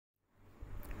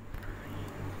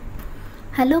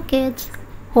Hello kids,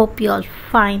 hope you all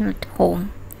fine at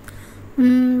home.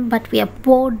 But we are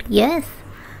bored, yes,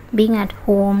 being at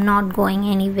home, not going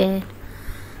anywhere.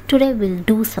 Today we'll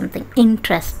do something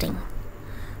interesting.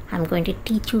 I'm going to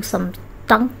teach you some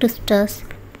tongue twisters.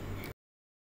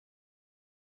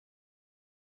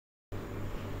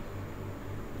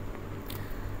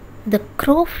 The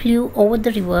crow flew over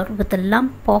the river with a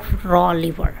lump of raw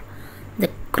liver. The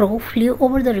crow flew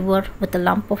over the river with a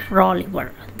lump of raw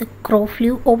liver. The crow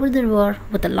flew over the river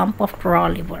with a lump of raw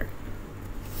liver.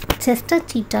 Chester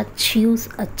Cheetah chews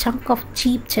a chunk of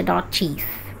cheap cheddar cheese.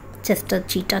 Chester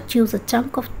Cheetah chews a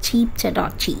chunk of cheap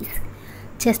cheddar cheese.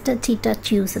 Chester Cheetah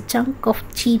chews a chunk of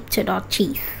cheap cheddar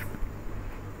cheese.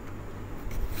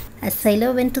 A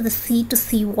sailor went to the sea to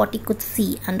see what he could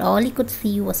see, and all he could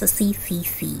see was a sea.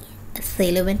 A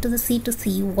sailor went to the sea to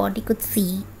see what he could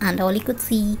see, and all he could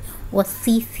see was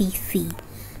sea.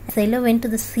 A sailor went to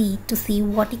the sea to see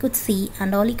what he could see,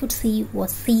 and all he could see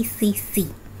was sea.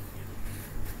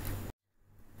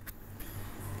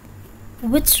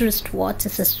 Which wristwatch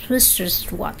is a Swiss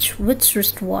wristwatch? Which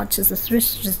wristwatch is a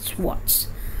Swiss wristwatch?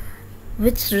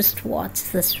 Which wristwatch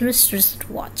is a Swiss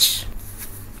wristwatch?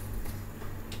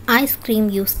 Ice cream,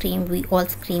 you scream, we all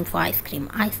scream for ice cream.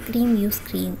 Ice cream, you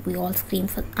scream, we all scream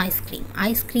for ice cream.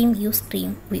 Ice cream, you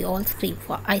scream, we all scream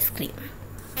for ice cream.